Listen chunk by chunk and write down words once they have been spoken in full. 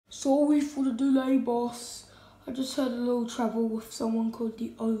Sorry for the delay, boss. I just had a little trouble with someone called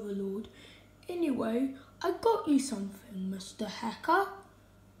the Overlord. Anyway, I got you something, Mr. Hacker.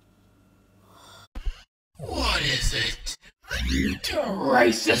 What is it? I need to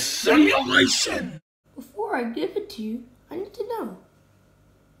erase this simulation! Before I give it to you, I need to know.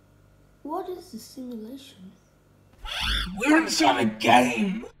 What is the simulation? We're inside a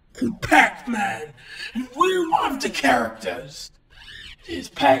game called Pacman, and we're one of the characters.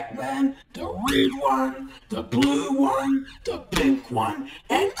 There's Pacman, the red one, the blue one, the pink one,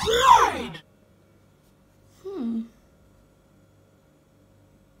 and Clyde!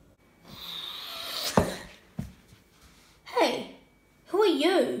 Hey, who are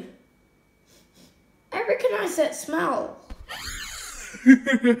you? I recognize that smell.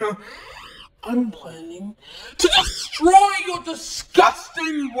 I'm planning to destroy your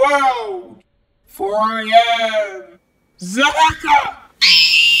disgusting world! For I am the Hacker!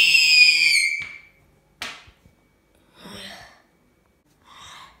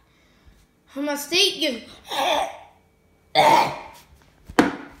 I must eat you. A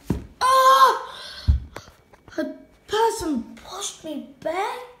person pushed me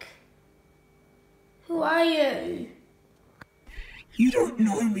back? Who are you? You don't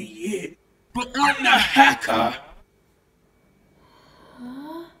know me yet, but I'm the Hacker!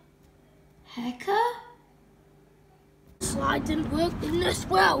 Hacker? Slide didn't work in this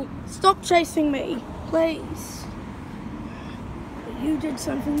well. Stop chasing me, please. You did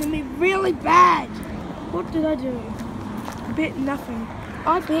something to me really bad. What did I do? I bet nothing.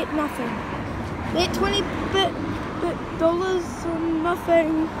 I bet nothing. Bet 20 dollars on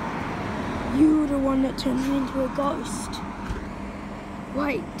nothing. You were the one that turned me into a ghost.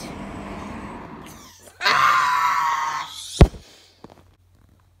 Wait.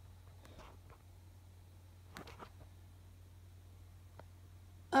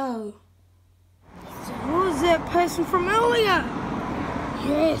 Oh. So who was that person from earlier?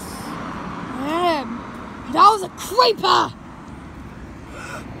 Yes, I am. That was a creeper!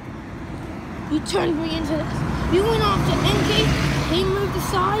 You turned me into this. You went after Inky, he moved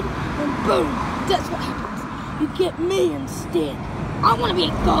aside, and boom, that's what happens. You get me instead. I want to be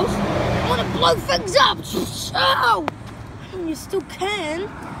a ghost. I want to blow things up. Oh! And you still can.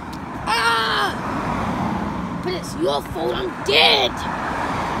 But it's your fault I'm dead.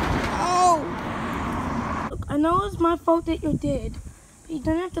 Oh! Look, I know it's my fault that you're dead. You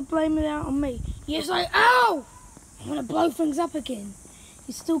don't have to blame it out on me. Yes, ow! I want to blow things up again.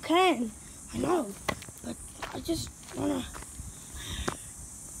 You still can. I know. But I just want to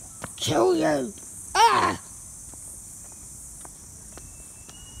kill you.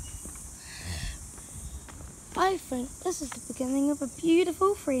 I think this is the beginning of a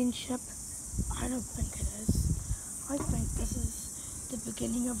beautiful friendship. I don't think it is. I think this is the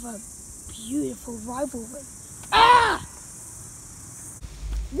beginning of a beautiful rivalry.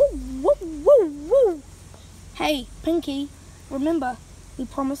 Woo, woo, woo, woo. Hey, Pinky, remember, we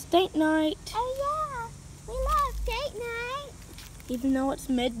promised date night. Oh yeah, we love date night. Even though it's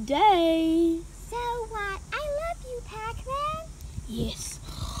midday. So what? I love you, Pacman. Yes.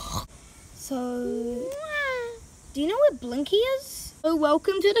 So, do you know where Blinky is? Oh,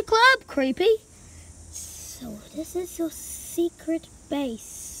 welcome to the club, creepy. So this is your secret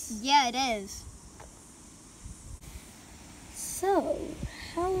base. Yeah, it is. So,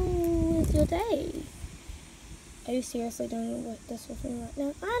 how was your day? Are you seriously doing this with me right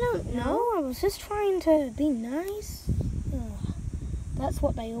now? I don't know. I was just trying to be nice. Oh, that's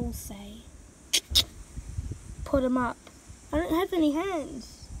what they all say. Put them up. I don't have any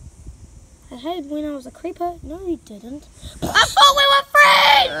hands. I had when I was a creeper. No, you didn't. I thought we were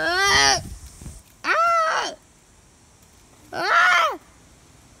friends!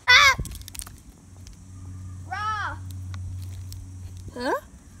 Raw. Huh?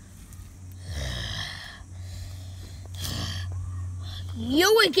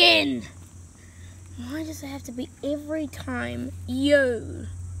 You again! Why does it have to be every time you?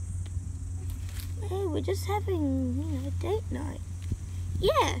 Hey, we're just having, date night.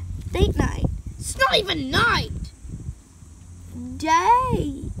 Yeah, date night. It's not even night.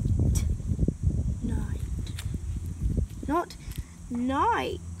 Date night. Not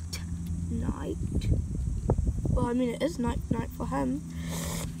night. Night. Well, I mean, it is night for him.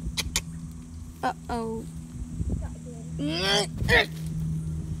 Uh-oh.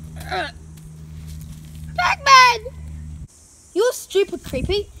 Pacman! You're stupid,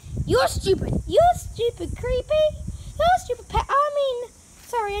 creepy. You're stupid. You're stupid, creepy. You're stupid,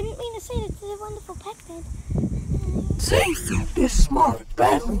 sorry, I didn't mean to say that to the wonderful Pacman. They think they're smart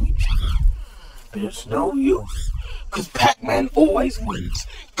battling each other, but it's no use. 'Cause Pac-Man always wins.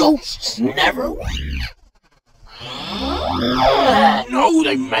 Ghosts never win. No,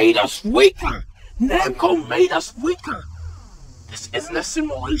 they made us weaker. Namco made us weaker. This isn't a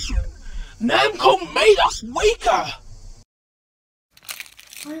simulation. Namco made us weaker.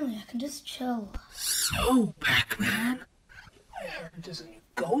 Finally, I can just chill. So, Pac-Man, I heard there's a new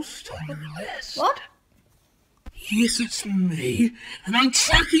ghost on your list. What? Yes, it's me, and I'm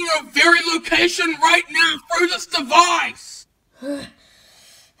tracking your very location right now through this device. Don't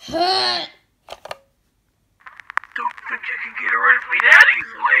think you can get rid of me that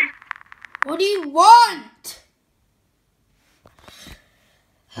easily. What do you want?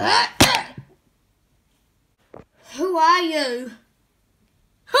 Who are you?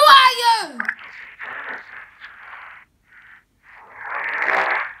 Who are you?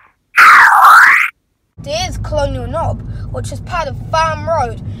 There's Colonial Knob, which is part of Farm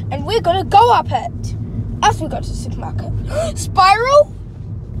Road, and we're gonna go up it. As we go to the supermarket. Spiral?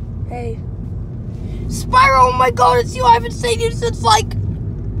 Hey. Spiral, oh my god, it's you. I haven't seen you since like...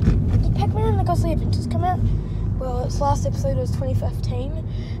 Did Pacman and the Ghostly Adventures come out? Well, its last episode was 2015.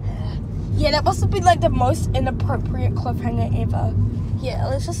 Yeah, that must have been like the most inappropriate cliffhanger ever. Yeah,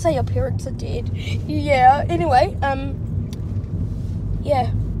 let's just say your parents are dead. Yeah, anyway,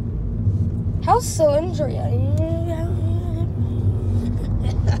 yeah. How's Cylindria?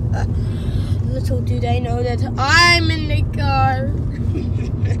 Little do they know that I'm in the car.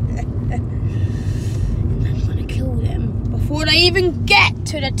 And I'm gonna kill them before they even get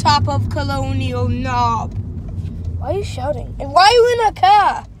to the top of Colonial Knob. Why are you shouting? And why are you in a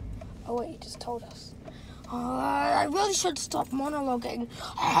car? Oh wait, you just told us. I really should stop monologuing.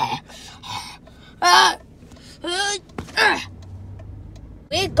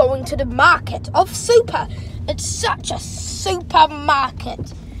 We're going to the market of super. It's such a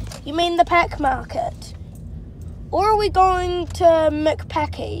supermarket. You mean the Pack Market? Or are we going to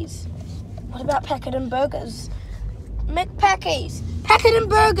McPackies? What about Packet and Burgers? McPackies. Packet and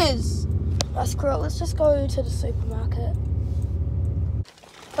Burgers. Oh, screw it. Let's just go to the supermarket.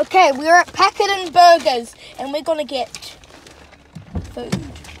 Okay, we're at Packet and Burgers, and we're gonna get food.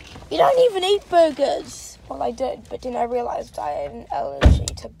 You don't even eat burgers. Well, I did, but then I realized I had an allergy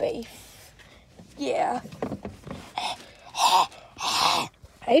to beef. Yeah.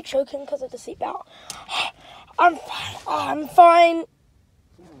 Are you choking because of the seatbelt? I'm fine. I'm fine.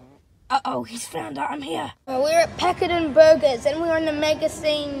 Uh-oh, he's found out I'm here. We're at Packet and Burgers, and we're in the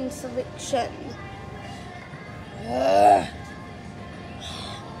magazine selection.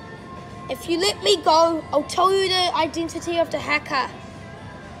 If you let me go, I'll tell you the identity of the hacker.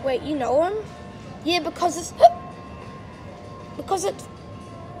 Wait, you know him? Yeah, because it's...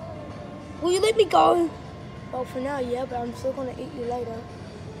 Will you let me go? Well, for now, yeah, but I'm still gonna eat you later.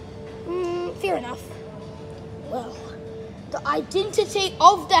 Fair enough. Well, the identity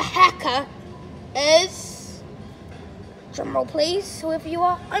of the hacker is... Drumroll, please, whoever you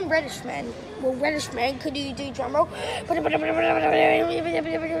are. I'm Reddish Man. Well, Reddish Man, could you do drumroll?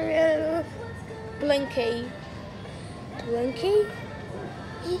 Blinky. Blinky?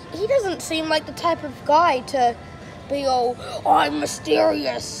 He doesn't seem like the type of guy to be all, oh, I'm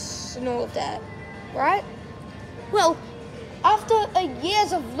mysterious and all of that, right? Well, after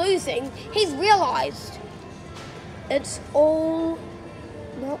years of losing, he's realized it's all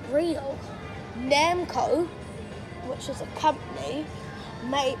not real. Namco, which is a company,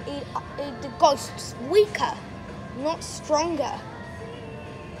 made the ghosts weaker, not stronger.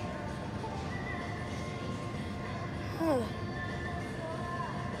 Huh.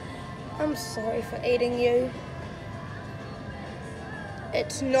 I'm sorry for eating you.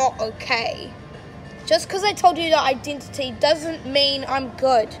 It's not okay. Just because I told you the identity doesn't mean I'm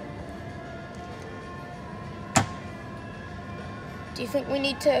good. Do you think we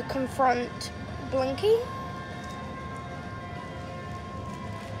need to confront Blinky?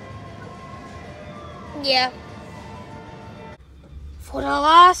 Yeah. For the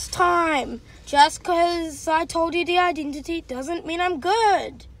last time. Just because I told you the identity doesn't mean I'm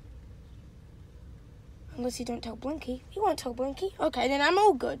good. Unless you don't tell Blinky. You won't tell Blinky. Okay, then I'm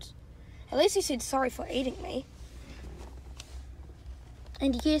all good. At least he said sorry for eating me.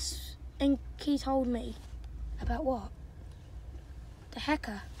 And yes, and he told me. About what? The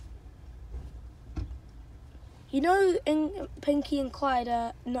hacker. You know, Pinky and Clyde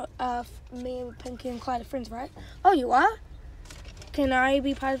are me and Pinky and Clyde are friends, right? Oh, you are? Can I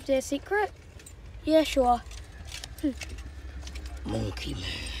be part of their secret? Yeah, sure. Monkey Man.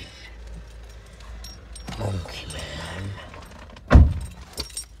 Monkey Man.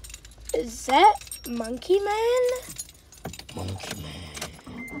 Is that Monkey Man? Monkey Man.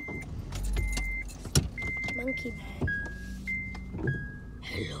 Monkey Man.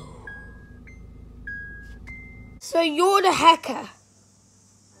 Hello. So you're the hacker?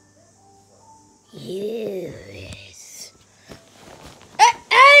 Yes.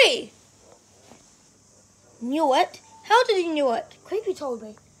 Hey! Knew it? How did he knew it? Creepy told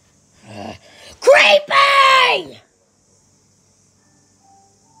me. Creepy!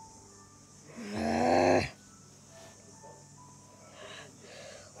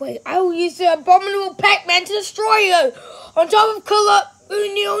 Wait, I will use the abominable Pacman to destroy you! On top of Killer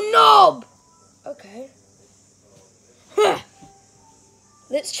O'Neill Knob! Okay.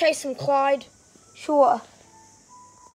 Let's chase him, Clyde. Sure.